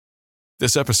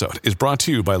This episode is brought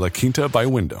to you by La Quinta by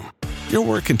Wyndham. Your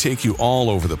work can take you all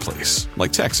over the place,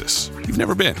 like Texas. You've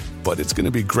never been, but it's going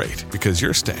to be great because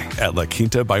you're staying at La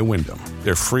Quinta by Wyndham.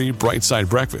 Their free Bright Side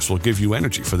breakfast will give you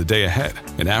energy for the day ahead.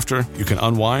 And after, you can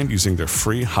unwind using their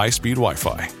free high-speed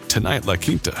Wi-Fi. Tonight, La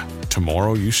Quinta.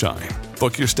 Tomorrow, you shine.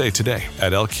 Book your stay today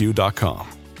at lq.com.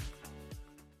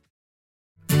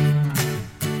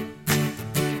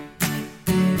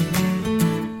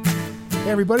 Hey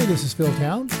everybody, this is Phil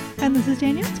Town. And this is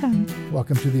Danielle Town.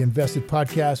 Welcome to the Invested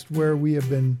Podcast, where we have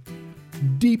been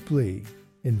deeply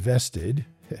invested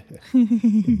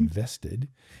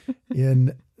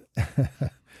in I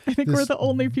think we're the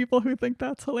only people who think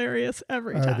that's hilarious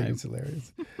every time. I think it's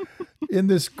hilarious. In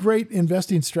this great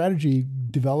investing strategy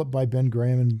developed by Ben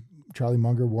Graham and Charlie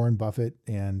Munger, Warren Buffett,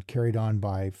 and carried on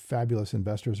by fabulous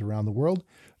investors around the world.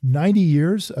 90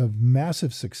 years of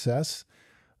massive success,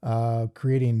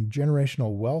 creating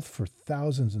generational wealth for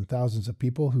thousands and thousands of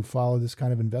people who follow this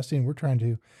kind of investing. We're trying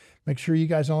to make sure you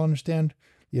guys all understand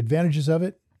the advantages of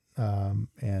it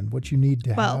and what you need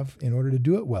to have in order to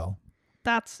do it well.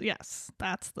 That's the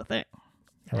thing.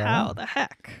 Right. How the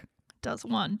heck does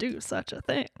one do such a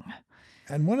thing?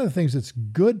 And one of the things that's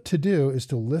good to do is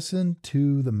to listen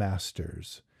to the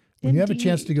masters. When you have a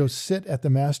chance to go sit at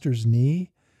the master's knee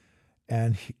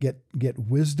and get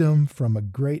wisdom from a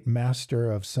great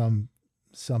master of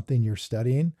something you're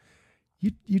studying,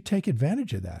 you take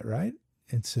advantage of that, right?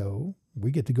 And so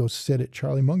we get to go sit at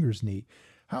Charlie Munger's knee.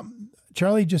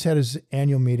 Charlie just had his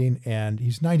annual meeting, and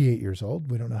he's 98 years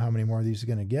old. We don't know how many more of these he's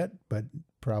going to get, but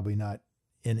probably not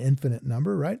an infinite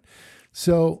number, right?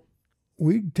 So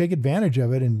we take advantage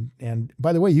of it. And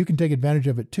by the way, you can take advantage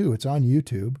of it too. It's on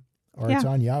YouTube or it's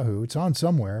on Yahoo. It's on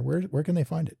somewhere. Where can they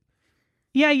find it?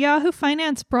 Yeah, Yahoo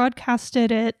Finance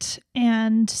broadcasted it,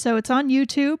 and so it's on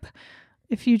YouTube.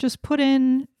 If you just put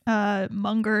in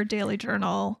Munger Daily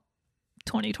Journal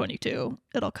 2022,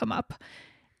 it'll come up.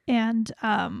 And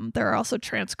there are also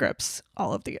transcripts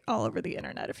all over the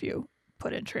internet. If you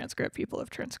put in transcript, people have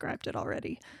transcribed it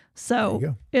already.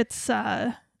 So it's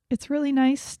really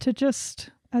nice to just,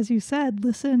 as you said,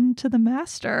 listen to the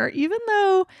master, even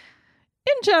though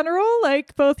in general,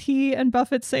 like both he and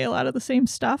Buffett say a lot of the same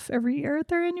stuff every year at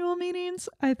their annual meetings.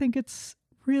 I think it's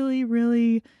really,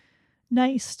 really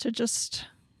nice to just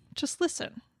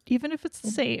listen, even if it's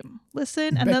the same.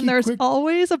 Listen, and then there's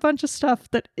always a bunch of stuff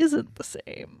that isn't the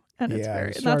same, and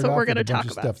that's what we're going to talk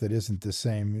about. Stuff that isn't the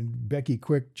same. Becky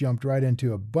Quick jumped right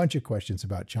into a bunch of questions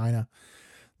about China.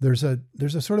 There's a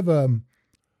sort of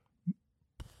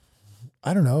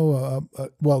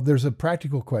there's a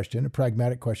practical question, a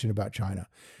pragmatic question about China.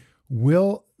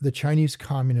 Will the Chinese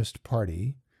Communist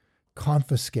Party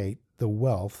confiscate the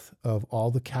wealth of all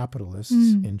the capitalists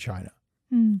in China?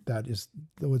 That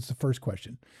was the first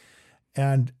question.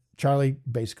 And Charlie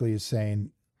basically is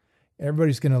saying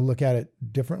everybody's going to look at it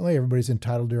differently. Everybody's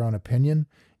entitled to their own opinion.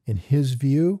 In his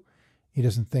view, he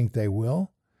doesn't think they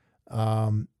will.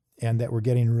 And that we're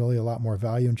getting really a lot more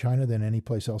value in China than any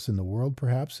place else in the world,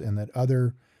 perhaps, and that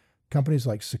other companies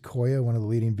like Sequoia, one of the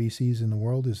leading VCs in the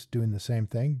world, is doing the same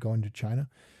thing, going to China.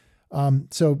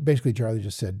 So basically, Charlie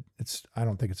just said, I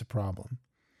don't think it's a problem.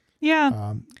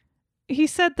 Yeah. He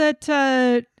said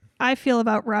that I feel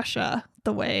about Russia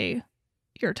the way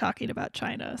you're talking about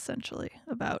China, essentially,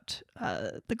 about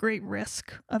the great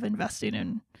risk of investing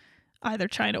in either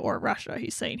China or Russia.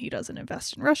 He's saying he doesn't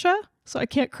invest in Russia, so I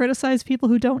can't criticize people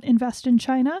who don't invest in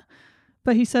China.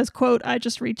 But he says, quote, I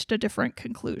just reached a different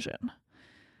conclusion.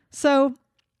 So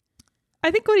I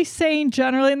think what he's saying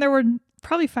generally, and there were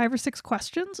probably 5 or 6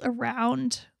 questions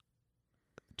around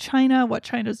China, what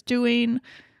China's doing,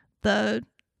 the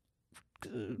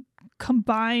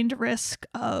combined risk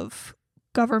of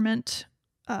government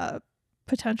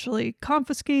potentially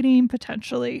confiscating,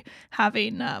 potentially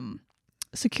having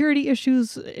security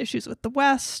issues with the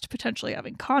West, potentially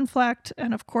having conflict,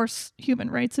 and of course, human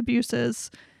rights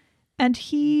abuses. And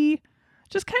he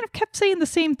just kind of kept saying the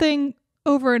same thing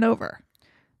over and over.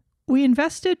 We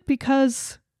invested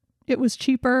because it was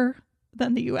cheaper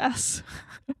than the US.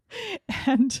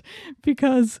 And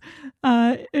because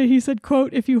he said,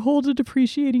 quote, if you hold a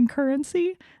depreciating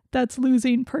currency, that's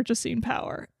losing purchasing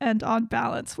power. And on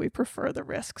balance, we prefer the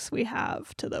risks we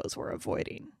have to those we're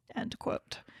avoiding, end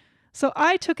quote. So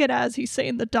I took it as he's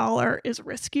saying the dollar is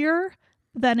riskier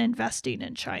than investing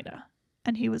in China.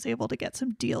 And he was able to get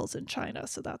some deals in China.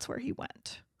 So that's where he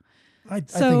went. I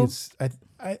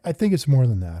think it's more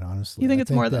than that, honestly. You think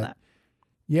it's more than that?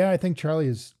 Yeah, I think Charlie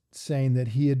is saying that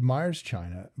he admires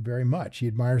China very much. He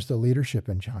admires the leadership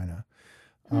in China.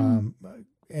 And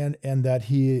that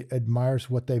he admires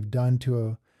what they've done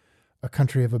to a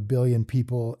country of 1 billion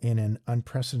people in an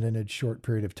unprecedented short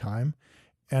period of time,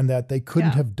 and that they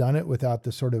couldn't have done it without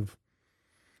the sort of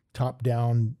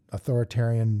top-down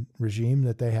authoritarian regime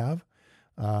that they have,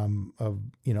 of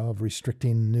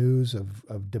restricting news,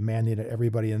 of demanding that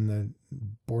everybody in the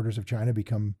borders of China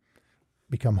become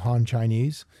Han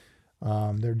Chinese.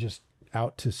 They're just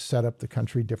out to set up the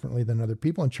country differently than other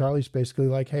people. And Charlie's basically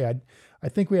like, hey, I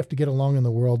think we have to get along in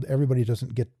the world. Everybody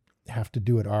doesn't have to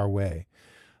do it our way.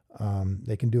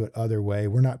 They can do it other way.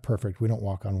 We're not perfect. We don't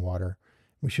walk on water.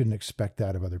 We shouldn't expect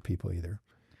that of other people either.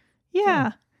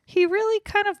 Yeah. He really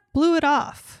kind of blew it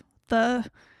off, the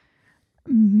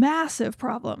massive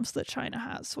problems that China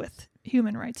has with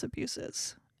human rights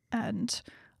abuses. And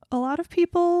a lot of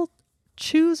people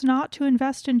choose not to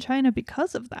invest in China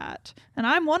because of that. And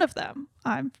I'm one of them.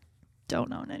 I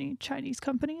don't own any Chinese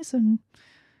companies, and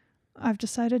I've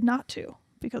decided not to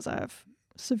because I have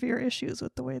severe issues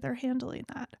with the way they're handling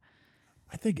that.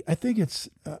 I think it's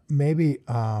maybe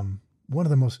one of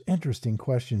the most interesting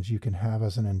questions you can have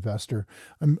as an investor.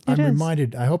 I'm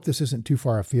reminded, I hope this isn't too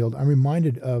far afield, I'm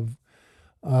reminded of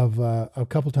a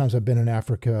couple times I've been in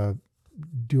Africa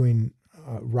doing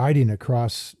riding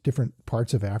across different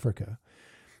parts of Africa.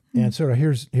 And sort of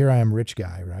here I am, rich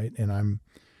guy, right? And I'm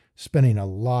spending a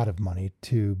lot of money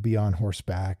to be on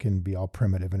horseback and be all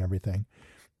primitive and everything.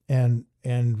 And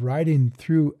riding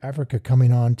through Africa,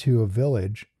 coming on to a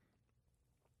village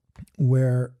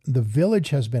where the village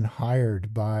has been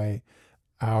hired by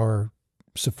our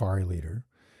safari leader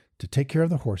to take care of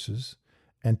the horses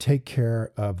and take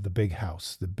care of the big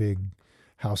house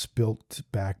built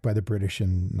back by the British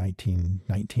in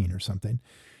 1919 or something.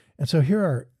 And so here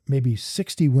are maybe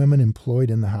 60 women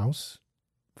employed in the house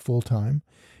full time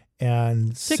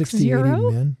and 60, 80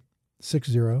 men,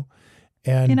 60.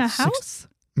 And in a house?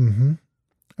 Mm-hmm.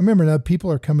 I remember now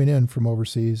people are coming in from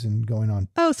overseas and going on.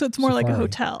 Oh, so it's more safari. like a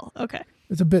hotel. Okay.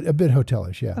 It's a bit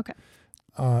hotelish, yeah. Okay.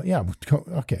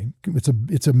 Okay.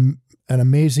 It's an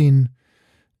amazing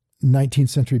 19th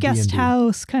century guest B&B.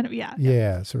 house kind of, yeah.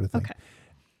 Yeah, sort of thing. Okay.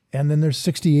 And then there's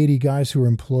 60, 80 guys who are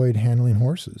employed handling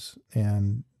horses,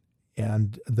 and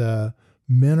the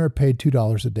men are paid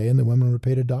 $2 a day and the women are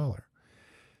paid $1.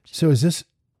 So is this,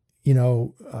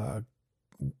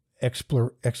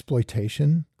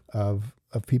 exploitation of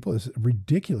people? Is a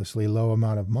ridiculously low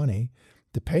amount of money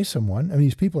to pay someone. I mean,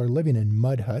 these people are living in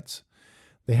mud huts.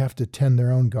 They have to tend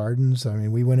their own gardens. I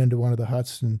mean, we went into one of the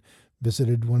huts and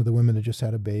visited one of the women that just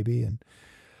had a baby. And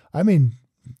I mean,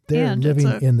 they're living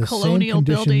in the same colonial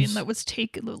conditions. building that was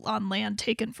taken on land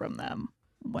taken from them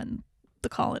when the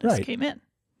colonists came in.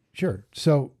 Sure.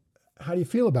 So how do you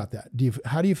feel about that?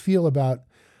 How do you feel about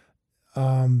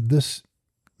this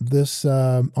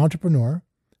entrepreneur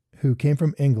who came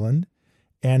from England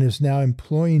and is now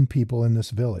employing people in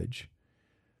this village?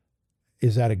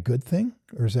 Is that a good thing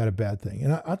or is that a bad thing?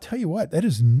 And I'll tell you what, that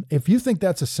is, if you think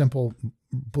that's a simple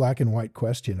black and white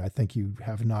question, I think you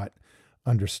have not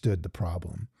understood the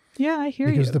problem. Yeah, I hear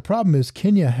you. Because the problem is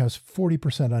Kenya has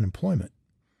 40% unemployment.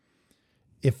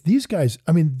 If these guys,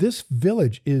 I mean, this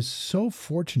village is so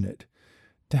fortunate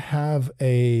to have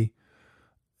a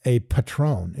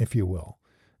patron, if you will,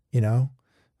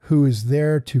 who is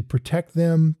there to protect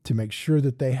them, to make sure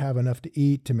that they have enough to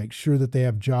eat, to make sure that they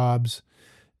have jobs,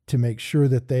 to make sure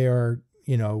that they are,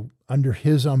 under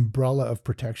his umbrella of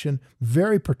protection.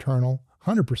 Very paternal,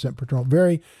 100% paternal,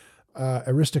 very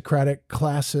aristocratic,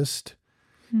 classist.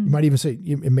 You might even say,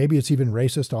 maybe it's even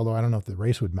racist, although I don't know if the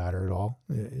race would matter at all.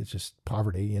 It's just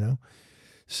poverty,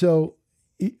 So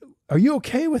are you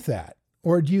okay with that?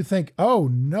 Or do you think, oh,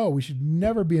 no, we should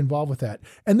never be involved with that?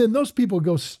 And then those people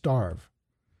go starve.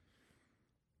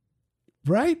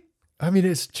 Right? I mean,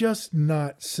 it's just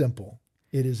not simple.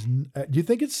 It is. Do you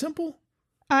think it's simple?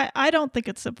 I don't think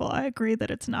it's simple. I agree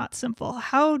that it's not simple.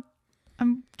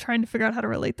 I'm trying to figure out how to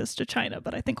relate this to China,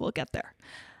 but I think we'll get there.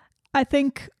 I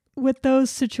think with those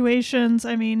situations,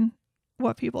 I mean,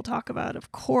 what people talk about,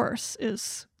 of course,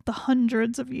 is the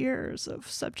hundreds of years of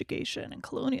subjugation and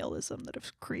colonialism that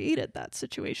have created that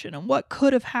situation and what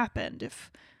could have happened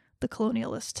if the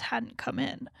colonialists hadn't come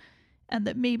in, and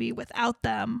that maybe without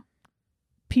them,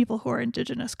 people who are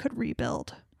indigenous could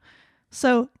rebuild.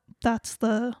 So that's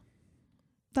the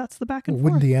back and forth.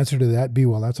 Wouldn't the answer to that be,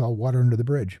 well, that's all water under the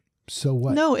bridge? So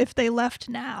what? No, if they left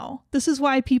now. This is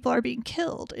why people are being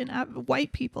killed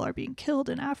white people are being killed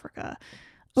in Africa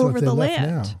over the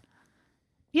land. Now.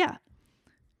 Yeah.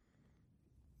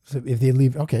 So if they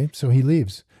leave, okay, so he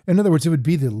leaves. In other words, it would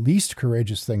be the least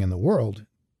courageous thing in the world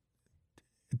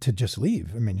to just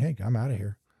leave. I mean, hey, I'm out of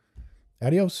here.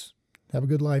 Adios. Have a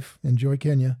good life. Enjoy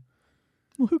Kenya.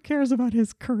 Well, who cares about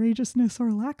his courageousness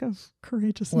or lack of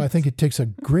courageousness? Well, I think it takes a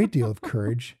great deal of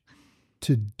courage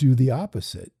to do the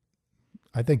opposite.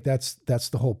 I think that's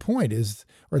the whole point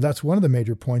or that's one of the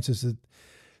major points is that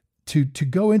to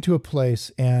go into a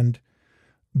place and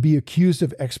be accused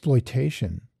of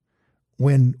exploitation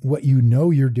when what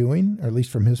you're doing, or at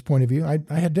least from his point of view, I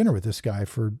had dinner with this guy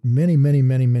for many, many,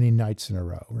 many, many nights in a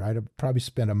row, right? I probably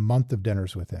spent a month of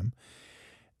dinners with him.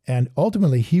 And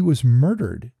ultimately he was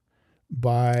murdered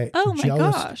by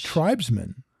jealous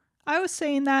tribesmen. I was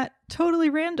saying that totally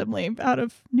randomly out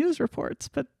of news reports,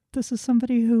 but this is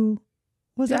somebody who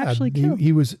was actually killed.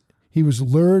 He was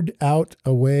lured out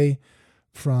away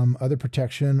from other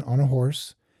protection on a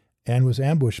horse and was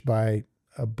ambushed by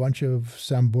a bunch of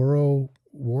Samburu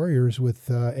warriors with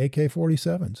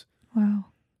AK-47s. Wow.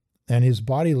 And his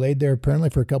body laid there apparently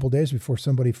for a couple of days before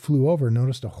somebody flew over and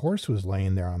noticed a horse was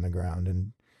laying there on the ground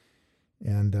and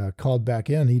called back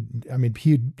in. He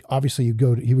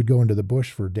would go into the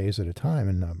bush for days at a time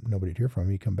and nobody'd hear from him.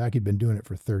 He'd come back. He'd been doing it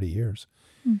for 30 years.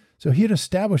 So he had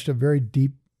established a very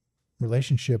deep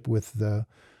relationship with the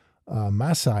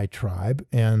Maasai tribe,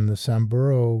 and the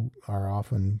Samburu are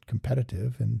often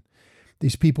competitive. And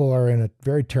these people are in a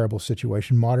very terrible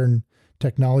situation. Modern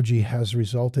technology has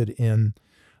resulted in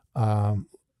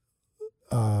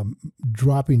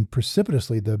dropping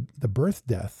precipitously the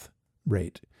birth-death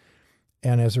rate.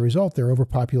 And as a result, they're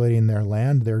overpopulating their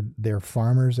land. They're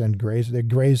farmers and they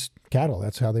graze cattle.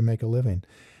 That's how they make a living.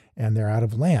 And they're out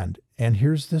of land. And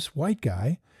here's this white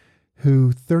guy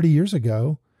who 30 years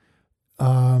ago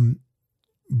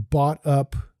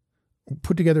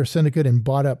put together a syndicate and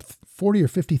bought up 40 or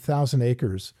 50,000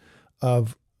 acres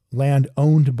of land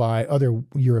owned by other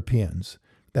Europeans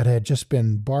that had just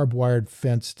been barbed wired,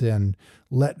 fenced, and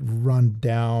let run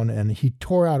down. And he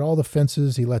tore out all the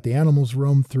fences. He let the animals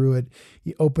roam through it.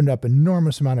 He opened up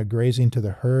enormous amount of grazing to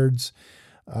the herds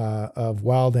of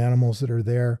wild animals that are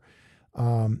there.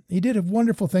 He did a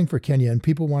wonderful thing for Kenya, and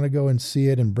people want to go and see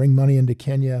it and bring money into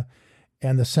Kenya.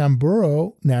 And the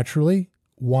Samburu naturally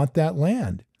want that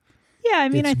land. Yeah, I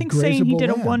mean, I think saying he did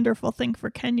land. a wonderful thing for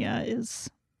Kenya is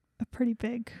a pretty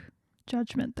big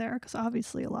judgment there, because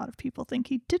obviously a lot of people think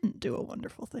he didn't do a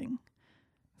wonderful thing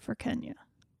for Kenya.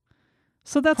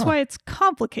 So that's why it's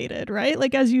complicated, right?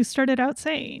 Like, as you started out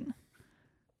saying,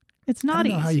 it's not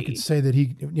easy. I don't know how you could say that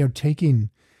he, taking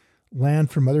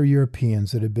land from other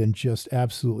Europeans that had been just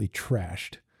absolutely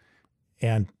trashed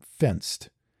and fenced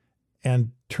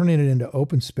and turning it into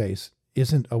open space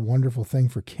isn't a wonderful thing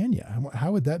for Kenya.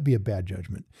 How would that be a bad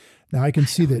judgment? Now I can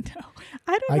see that.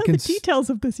 I don't know the details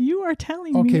of this. You are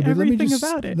telling me everything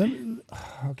about it.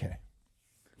 Okay.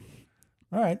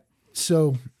 All right.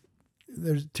 So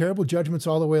there's terrible judgments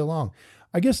all the way along.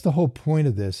 I guess the whole point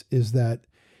of this is that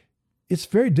it's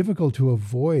very difficult to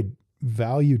avoid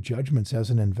value judgments as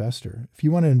an investor. If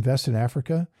you want to invest in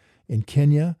Africa, in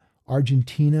Kenya,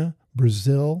 Argentina,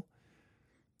 Brazil,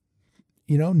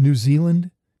 New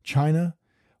Zealand, China,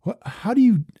 how do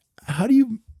you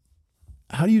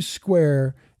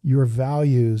square your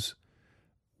values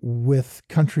with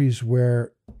countries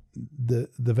where the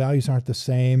values aren't the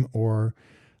same, or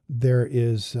there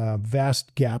is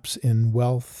vast gaps in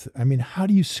wealth? I mean, how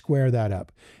do you square that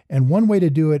up? And one way to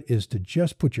do it is to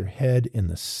just put your head in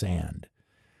the sand.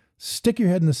 Stick your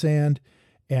head in the sand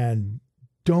and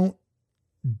don't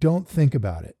think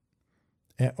about it.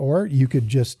 Or you could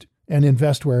just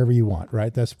invest wherever you want,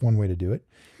 right? That's one way to do it.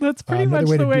 That's pretty much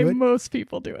the way most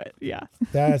people do it. Yeah.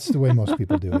 That's the way most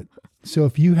people do it. So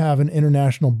if you have an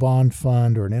international bond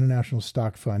fund or an international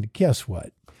stock fund, guess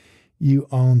what? You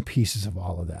own pieces of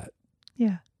all of that.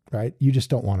 Yeah. Right? You just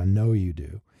don't want to know you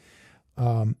do.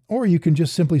 Or you can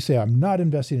just simply say, I'm not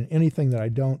investing in anything that I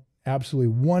don't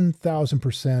absolutely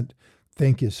 1,000%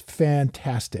 think is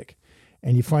fantastic.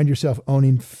 And you find yourself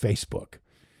owning Facebook.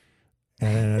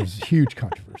 And there's huge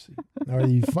controversy. Or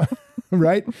you find,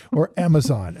 right? Or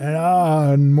Amazon.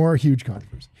 And more huge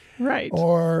controversy. Right.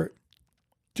 Or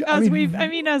as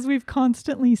we've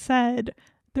constantly said,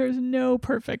 there's no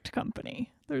perfect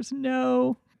company. There's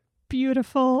no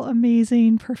beautiful,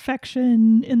 amazing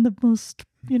perfection in the most,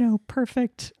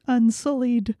 perfect,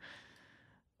 unsullied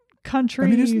country. I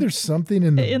mean, isn't there something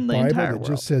in the Bible that world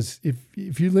just says,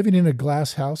 if you're living in a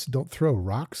glass house, don't throw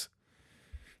rocks?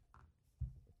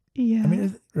 Yeah. I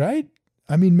mean, right?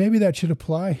 I mean, maybe that should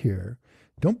apply here.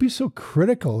 Don't be so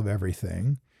critical of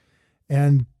everything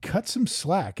and cut some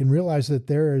slack and realize that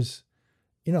there is,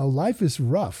 life is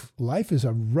rough. Life is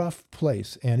a rough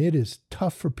place, and it is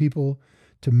tough for people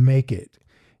to make it,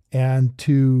 and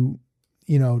to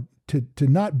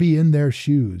not be in their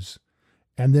shoes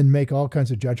and then make all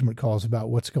kinds of judgment calls about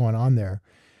what's going on there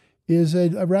is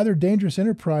a rather dangerous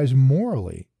enterprise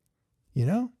morally, you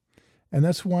know? And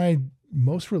that's why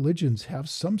most religions have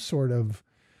some sort of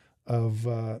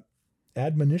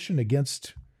admonition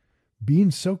against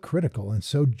being so critical and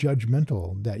so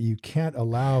judgmental that you can't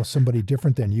allow somebody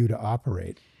different than you to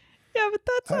operate. Yeah, but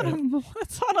that's on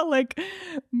a like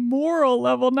moral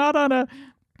level, not on a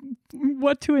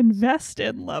what to invest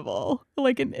in level,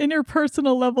 like an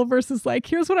interpersonal level versus like,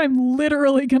 here's what I'm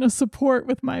literally going to support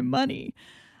with my money.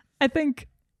 I think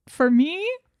for me,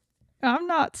 I'm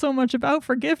not so much about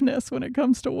forgiveness when it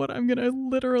comes to what I'm going to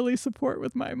literally support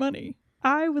with my money.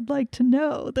 I would like to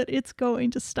know that it's going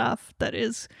to stuff that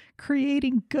is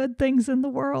creating good things in the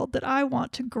world that I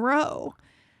want to grow.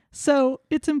 So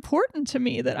it's important to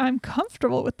me that I'm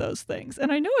comfortable with those things.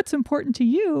 And I know it's important to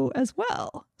you as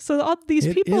well. So all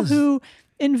these people who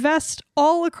invest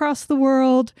all across the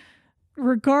world,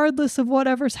 regardless of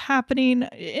whatever's happening,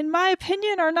 in my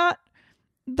opinion, they're not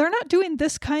doing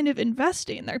this kind of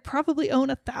investing. They probably own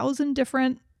 1,000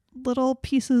 different little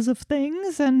pieces of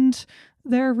things, and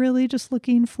they're really just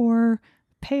looking for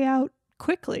payout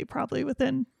quickly, probably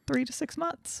within 3 to 6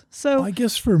 months. So I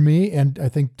guess for me, and I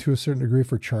think to a certain degree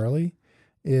for Charlie,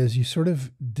 is you sort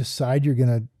of decide you're going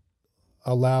to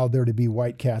allow there to be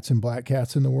white cats and black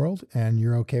cats in the world, and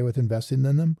you're okay with investing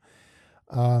in them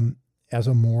as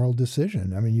a moral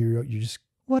decision. I mean, you just...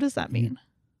 What does that mean?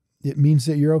 It means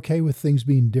that you're okay with things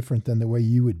being different than the way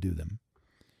you would do them.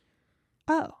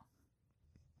 Oh.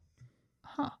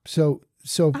 Huh. So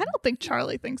I don't think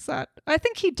Charlie thinks that. I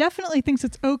think he definitely thinks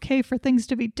it's okay for things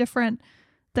to be different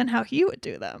than how he would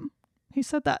do them. He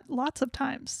said that lots of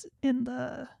times in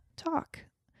the talk.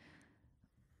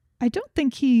 I don't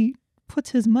think he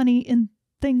puts his money in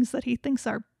things that he thinks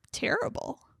are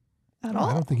terrible at all.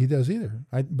 I don't think he does either.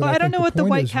 But I don't know what the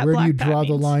white cat black cat means. Where do you draw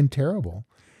the line terrible?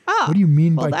 Ah, what do you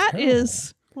mean by that terrible?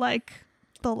 is like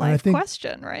the life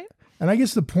question, right? And I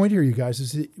guess the point here, you guys,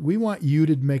 is that we want you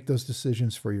to make those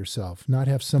decisions for yourself, not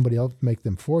have somebody else make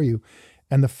them for you.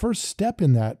 And the first step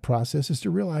in that process is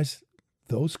to realize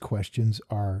those questions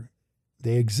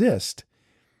they exist.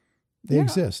 They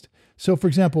exist. So, for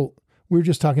example, we were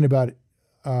just talking about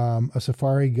a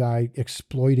safari guy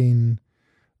exploiting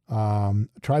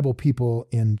tribal people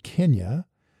in Kenya.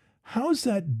 How is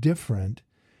that different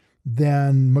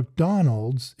than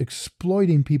McDonald's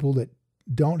exploiting people that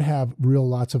don't have real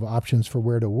lots of options for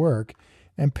where to work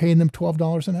and paying them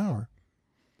 $12 an hour?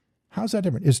 How's that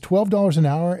different? Is $12 an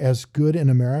hour as good in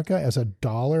America as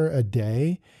 $1 a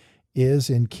day is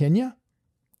in Kenya?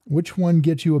 Which one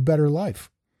gets you a better life?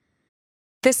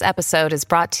 This episode is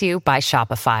brought to you by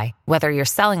Shopify. Whether you're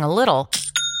selling a little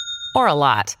or a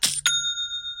lot,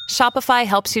 Shopify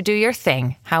helps you do your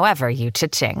thing, however you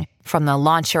cha-ching. From the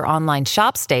launch your online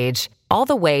shop stage, all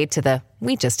the way to the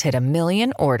we just hit 1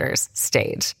 million orders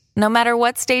stage. No matter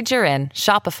what stage you're in,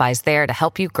 Shopify's there to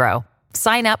help you grow.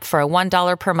 Sign up for a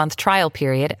 $1 per month trial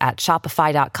period at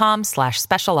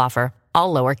shopify.com/special offer,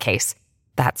 all lowercase.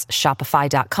 That's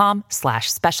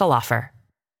shopify.com/special offer.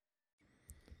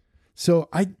 So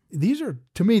these are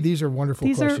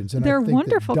wonderful questions. They're I think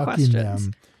wonderful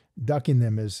questions. Ducking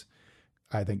them is,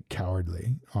 I think,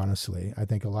 cowardly, honestly. I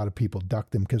think a lot of people duck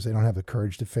them because they don't have the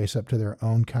courage to face up to their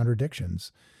own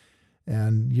contradictions.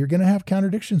 And you're going to have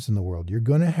contradictions in the world. You're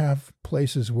going to have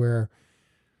places where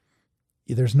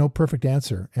there's no perfect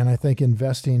answer. And I think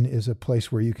investing is a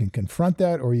place where you can confront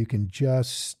that, or you can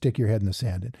just stick your head in the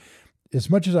sand. And as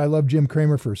much as I love Jim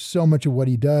Cramer for so much of what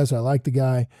he does, I like the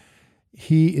guy.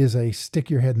 He is a stick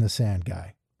your head in the sand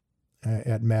guy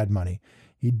at Mad Money.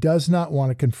 He does not want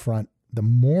to confront the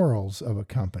morals of a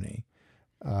company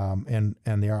and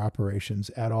their operations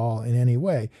at all in any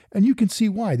way. And you can see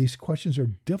why. These questions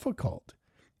are difficult.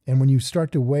 And when you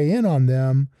start to weigh in on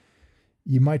them,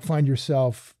 you might find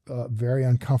yourself very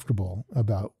uncomfortable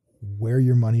about where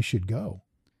your money should go.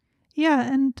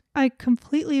 Yeah, and I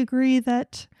completely agree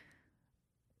that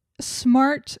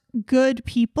smart, good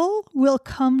people will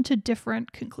come to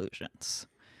different conclusions.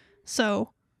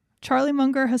 So Charlie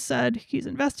Munger has said he's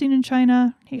investing in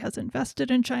China. He has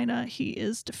invested in China. He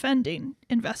is defending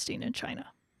investing in China.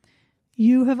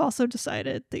 You have also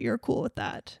decided that you're cool with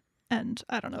that. And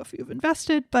I don't know if you've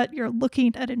invested, but you're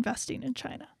looking at investing in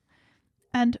China.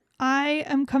 And I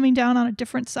am coming down on a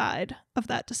different side of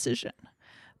that decision.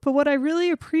 But what I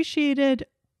really appreciated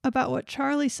about what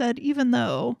Charlie said, even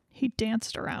though he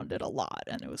danced around it a lot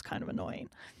and it was kind of annoying,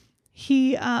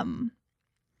 he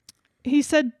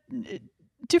said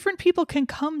different people can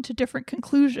come to different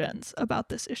conclusions about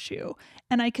this issue,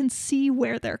 and I can see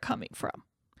where they're coming from.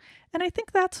 And I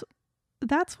think that's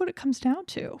what it comes down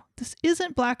to. This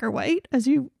isn't black or white, as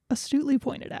you astutely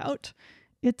pointed out.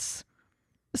 It's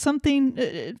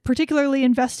particularly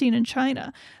investing in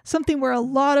China, something where a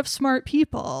lot of smart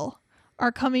people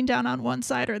are coming down on one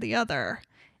side or the other.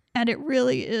 And it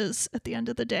really is, at the end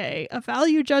of the day, a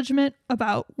value judgment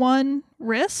about one,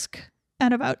 risk,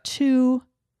 and about two,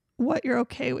 what you're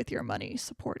okay with your money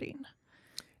supporting.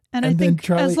 And I think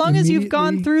Charlie, as long as you've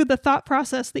gone through the thought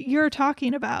process that you're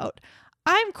talking about,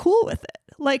 I'm cool with it.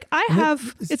 Like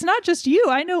it's not just you.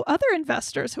 I know other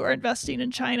investors who are investing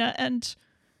in China, and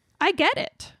I get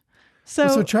it.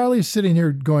 So Charlie's sitting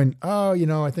here going, oh,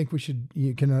 I think we should,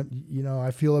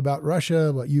 I feel about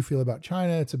Russia, what you feel about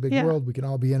China. It's a big world. We can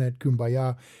all be in it.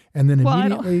 Kumbaya. And then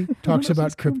immediately talks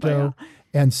about crypto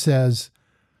and says,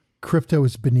 crypto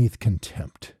is beneath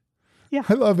contempt. Yeah.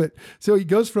 I love it. So he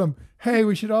goes from, hey,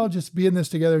 we should all just be in this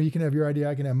together. You can have your idea,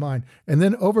 I can have mine. And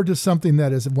then over to something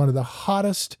that is one of the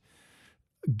hottest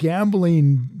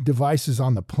gambling devices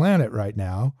on the planet right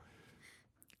now.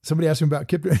 Somebody asked him about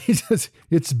crypto. He says,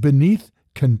 it's beneath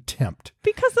contempt.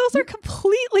 Because those are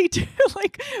completely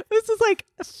this is like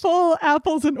full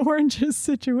apples and oranges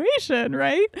situation,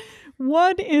 right?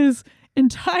 One is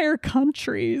entire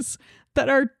countries that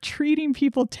are treating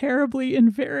people terribly in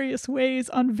various ways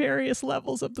on various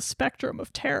levels of the spectrum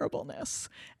of terribleness.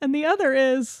 And the other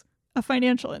is a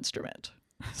financial instrument.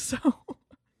 So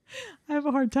I have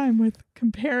a hard time with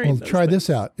comparing. Well, try this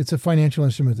out. It's a financial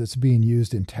instrument that's being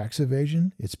used in tax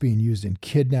evasion. It's being used in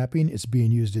kidnapping. It's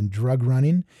being used in drug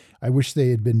running. I wish they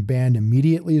had been banned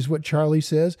immediately, is what Charlie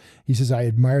says. He says, I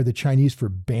admire the Chinese for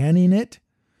banning it.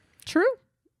 True.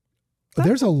 But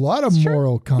there's a lot of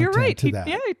moral content to that.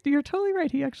 Yeah, you're totally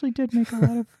right. He actually did make a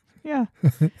lot of, yeah.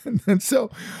 And so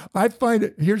I find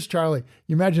it, here's Charlie.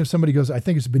 You imagine if somebody goes, I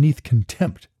think it's beneath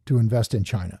contempt to invest in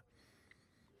China.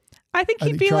 I think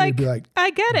he'd be like,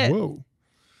 I get it. Whoa.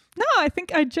 No,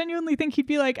 I genuinely think he'd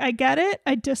be like, I get it.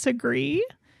 I disagree,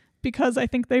 because I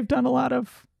think they've done a lot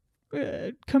of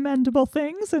commendable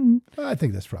things. And I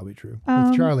think that's probably true.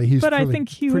 With Charlie, he's but I think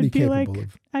he pretty would be capable like,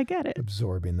 of I get it.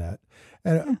 absorbing that.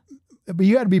 And but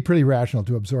you got to be pretty rational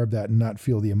to absorb that and not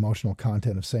feel the emotional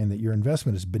content of saying that your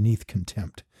investment is beneath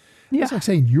contempt. Yeah. It's like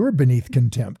saying you're beneath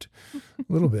contempt. A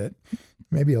little bit,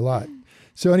 maybe a lot.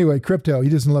 So anyway, crypto. He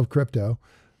doesn't love crypto.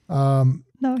 No.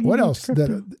 What else?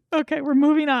 Okay, we're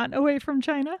moving on away from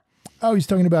China. Oh, he's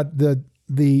talking about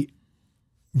the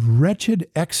wretched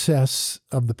excess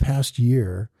of the past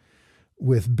year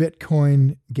with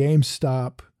Bitcoin,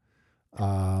 GameStop,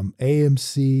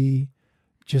 AMC,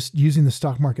 just using the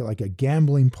stock market like a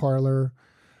gambling parlor.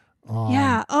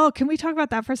 Yeah. Oh, can we talk about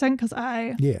that for a second? Because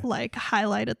I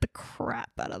highlighted the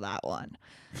crap out of that one.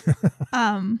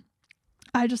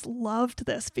 I just loved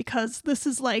this because this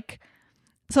is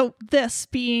this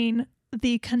being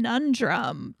the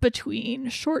conundrum between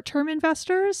short-term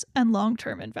investors and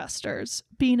long-term investors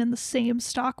being in the same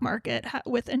stock market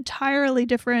with entirely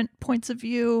different points of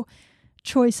view,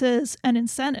 choices, and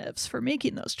incentives for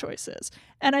making those choices.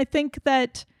 And I think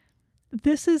that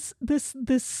this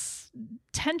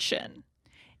tension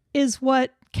is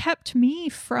what kept me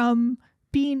from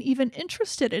being even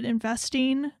interested in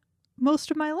investing most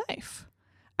of my life.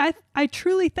 I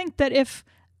truly think that if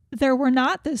there were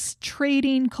not this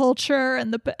trading culture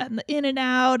and the in and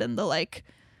out and the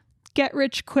get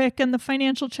rich quick and the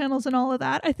financial channels and all of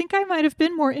that, I think I might have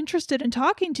been more interested in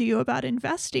talking to you about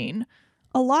investing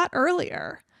a lot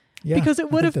earlier. Yeah, because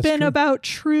it would have been about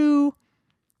true,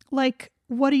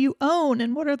 what do you own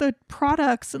and what are the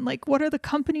products and what are the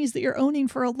companies that you're owning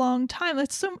for a long time?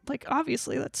 That's so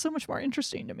obviously that's so much more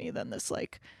interesting to me than this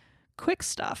quick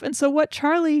stuff. And so what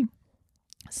Charlie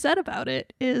said about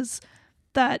it is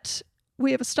that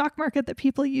we have a stock market that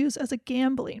people use as a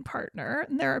gambling partner.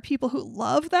 And there are people who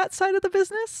love that side of the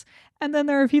business. And then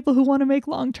there are people who want to make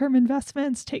long-term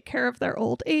investments, take care of their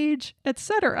old age,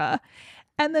 etc.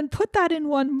 And then put that in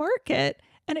one market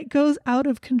and it goes out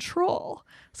of control.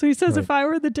 So he says, if I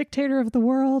were the dictator of the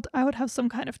world, I would have some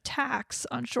kind of tax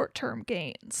on short-term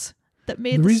gains that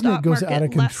made the stock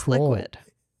market less liquid.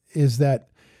 Is that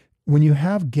when you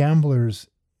have gamblers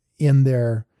in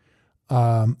there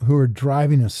who are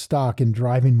driving a stock and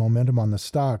driving momentum on the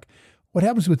stock, what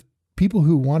happens with people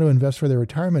who want to invest for their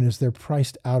retirement is they're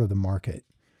priced out of the market.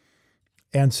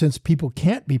 And since people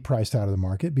can't be priced out of the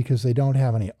market because they don't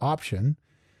have any option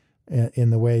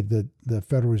in the way that the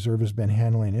Federal Reserve has been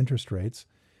handling interest rates,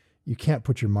 you can't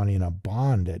put your money in a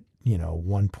bond at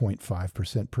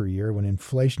 1.5% per year when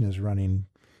inflation is running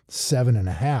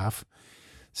 7.5%.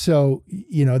 So,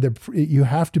 you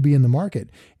have to be in the market,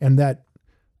 and that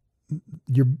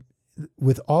you're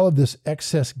with all of this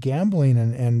excess gambling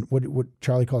and what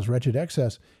Charlie calls wretched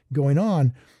excess going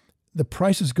on, the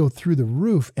prices go through the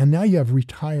roof. And now you have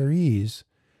retirees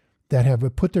that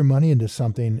have put their money into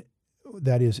something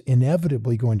that is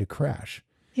inevitably going to crash.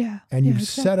 Yeah. And you've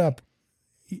exactly. set up,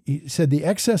 you said the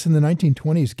excess in the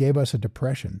 1920s gave us a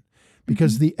depression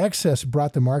because the excess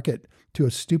brought the market to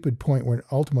a stupid point where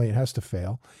ultimately it has to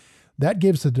fail. That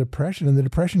gives the depression, and the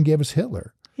depression gave us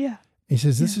Hitler. Yeah. He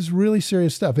says, this is really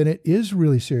serious stuff. And it is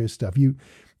really serious stuff.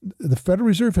 The Federal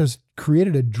Reserve has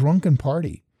created a drunken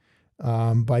party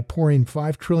by pouring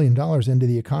 $5 trillion into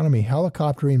the economy,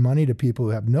 helicoptering money to people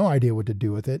who have no idea what to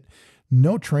do with it,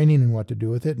 no training in what to do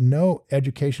with it, no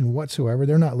education whatsoever.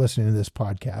 They're not listening to this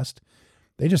podcast.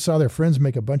 They just saw their friends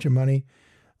make a bunch of money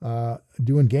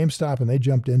doing GameStop, and they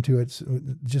jumped into it.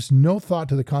 Just no thought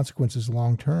to the consequences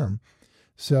long term.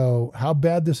 So how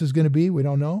bad this is going to be, we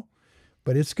don't know,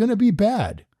 but it's going to be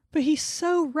bad. But he's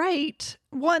so right.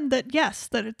 One, that yes,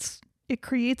 that it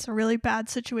creates a really bad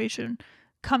situation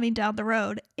coming down the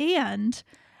road, and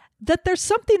that there's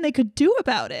something they could do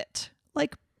about it.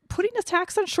 Like putting a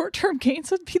tax on short-term gains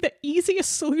would be the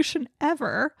easiest solution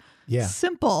ever. Yeah.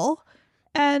 Simple.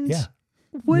 And You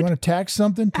would want to tax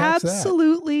something? Tax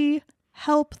absolutely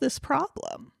help this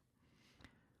problem.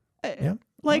 that. Yeah.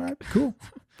 Like, All right, cool.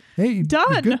 Hey,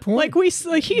 done. good point.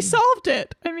 He solved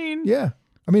it. I mean, Yeah.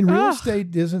 I mean, real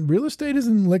estate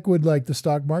isn't liquid like the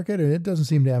stock market, and it doesn't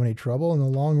seem to have any trouble. In the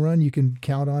long run, you can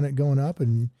count on it going up.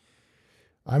 And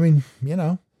I mean,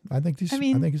 I think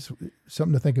it's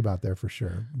something to think about there for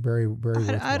sure. Very, very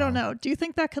worthwhile. I don't know. Do you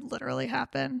think that could literally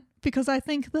happen? Because I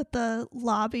think that the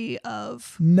lobby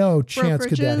of No chance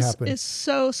could that brokerages happen. is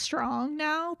so strong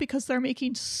now because they're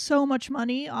making so much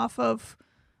money off of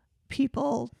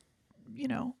people,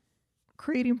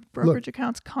 creating brokerage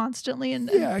accounts constantly and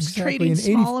exactly. trading And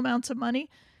small amounts of money.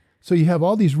 So you have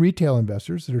all these retail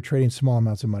investors that are trading small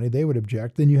amounts of money. They would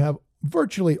object. Then you have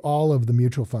virtually all of the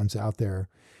mutual funds out there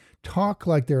talk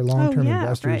like they're long-term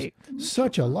investors. Right.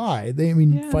 Such a lie.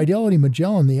 Yeah. Fidelity,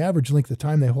 Magellan, the average length of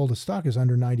time they hold a stock is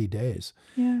under 90 days.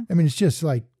 Yeah. I mean, it's just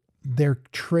like they're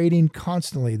trading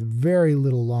constantly. Very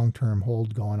little long-term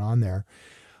hold going on there.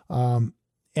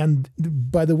 And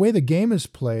by the way the game is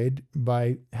played,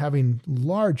 by having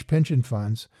large pension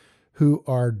funds who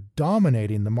are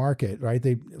dominating the market, right?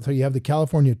 So you have the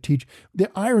California the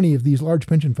irony of these large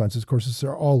pension funds, of course, is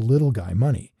they're all little guy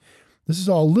money. This is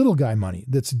all little guy money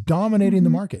that's dominating the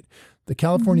market. The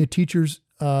California Teachers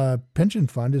Pension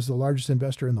Fund is the largest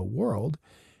investor in the world,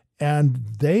 and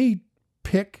they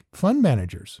pick fund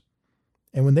managers.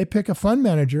 And when they pick a fund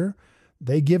manager,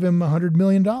 they give him $100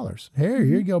 million. Here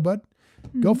you go, bud.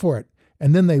 Go for it.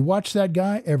 And then they watch that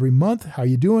guy every month. How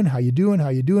you doing? How you doing? How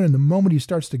you doing? And the moment he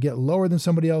starts to get lower than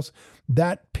somebody else,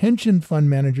 that pension fund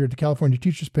manager at the California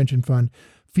Teachers Pension Fund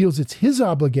feels it's his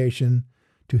obligation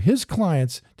to his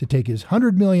clients to take his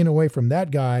 $100 million away from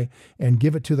that guy and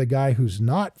give it to the guy who's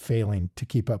not failing to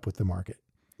keep up with the market.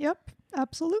 Yep,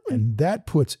 absolutely. And that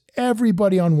puts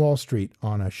everybody on Wall Street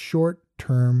on a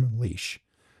short-term leash.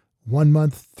 1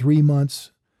 month, 3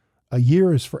 months, a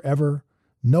year is forever.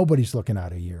 Nobody's looking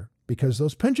out a year because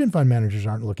those pension fund managers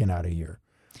aren't looking out a year.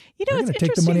 They're going it's to take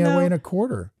the interesting, money away though. in a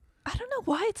quarter. I don't know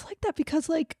why it's like that, because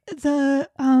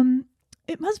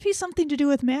it must be something to do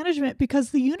with management,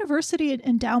 because the university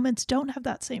endowments don't have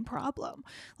that same problem.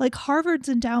 Like Harvard's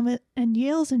endowment and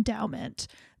Yale's endowment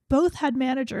both had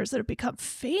managers that have become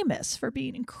famous for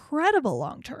being incredible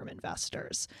long-term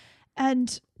investors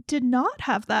and did not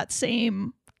have that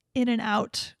same in and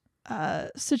out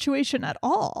situation at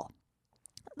all.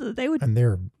 And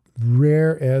they're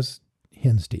rare as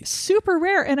hen's teeth. Super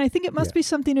rare. And I think it must be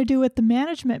something to do with the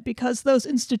management, because those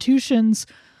institutions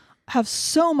have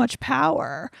so much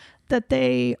power that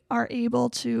they are able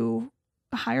to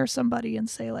hire somebody and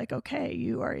say, like, okay,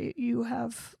 you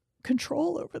have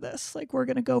control over this. Like, we're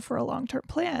going to go for a long-term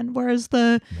plan. Whereas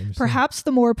perhaps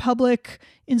the more public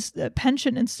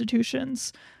pension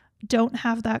institutions don't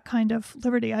have that kind of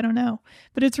liberty. I don't know.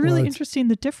 But it's really interesting,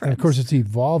 the difference. And of course, it's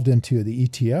evolved into the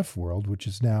ETF world, which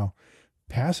is now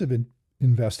passive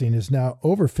investing is now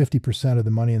over 50% of the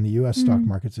money in the U.S. stock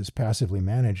markets is passively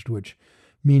managed, which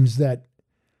means that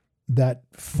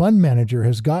fund manager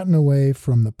has gotten away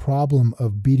from the problem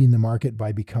of beating the market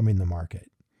by becoming the market.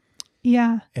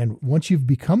 Yeah. And once you've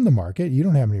become the market, you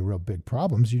don't have any real big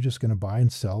problems. You're just going to buy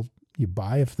and sell. You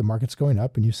buy if the market's going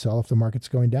up and you sell if the market's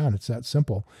going down. It's that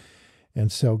simple.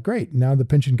 And so, great. Now the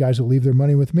pension guys will leave their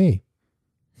money with me.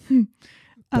 What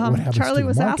happens Charlie to the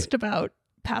was market? asked about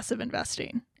passive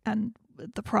investing and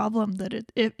the problem that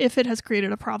if it has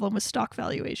created a problem with stock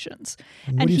valuations.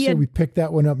 What do you say we pick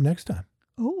that one up next time?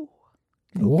 Oh,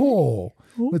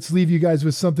 Let's leave you guys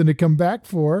with something to come back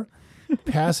for.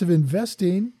 Passive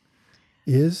investing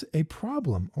is a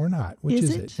problem or not. Which Is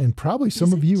is it? it? And probably some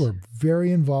Is of you it? are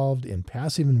very involved in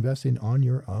passive investing on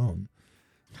your own.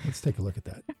 Let's take a look at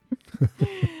that.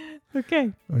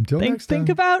 Okay. Until next time.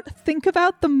 Think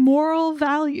about the moral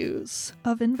values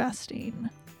of investing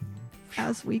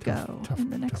as we go in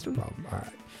the next week. Problem. All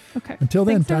right. Okay. Until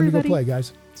then, Thanks, time everybody. to go play,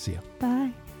 guys. See ya.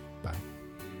 Bye. Bye.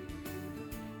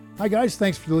 Hi, guys.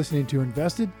 Thanks for listening to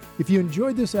Invested. If you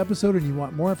enjoyed this episode and you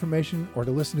want more information or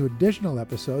to listen to additional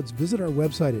episodes, visit our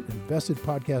website at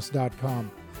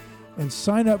investedpodcast.com and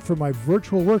sign up for my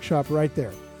virtual workshop right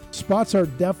there. Spots are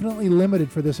definitely limited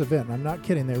for this event. I'm not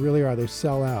kidding. They really are. They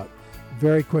sell out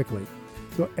very quickly.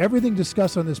 So everything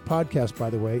discussed on this podcast, by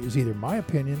the way, is either my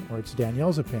opinion or it's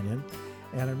Danielle's opinion.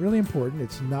 And really important,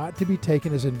 it's not to be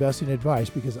taken as investing advice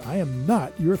because I am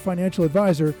not your financial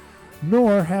advisor,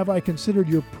 nor have I considered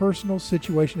your personal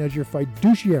situation as your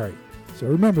fiduciary. So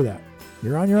remember that.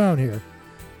 You're on your own here.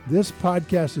 This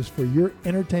podcast is for your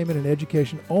entertainment and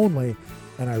education only,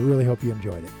 and I really hope you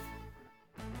enjoyed it.